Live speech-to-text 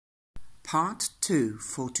Part 2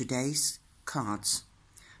 for today's cards,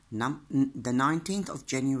 the 19th of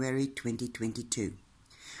January 2022.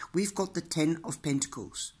 We've got the 10 of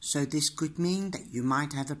Pentacles, so this could mean that you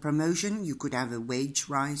might have a promotion, you could have a wage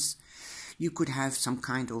rise, you could have some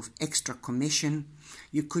kind of extra commission,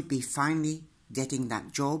 you could be finally getting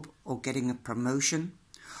that job or getting a promotion.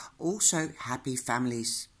 Also, happy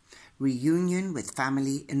families, reunion with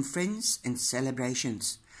family and friends and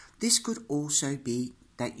celebrations. This could also be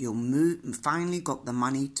that you'll finally got the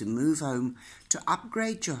money to move home, to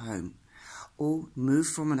upgrade your home, or move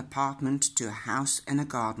from an apartment to a house and a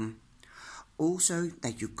garden. Also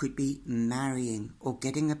that you could be marrying or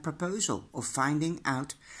getting a proposal or finding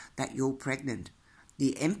out that you're pregnant.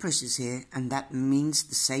 The Empress is here and that means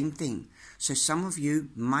the same thing. So some of you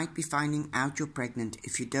might be finding out you're pregnant.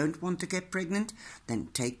 If you don't want to get pregnant, then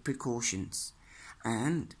take precautions.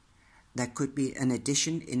 And there could be an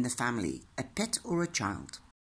addition in the family, a pet or a child.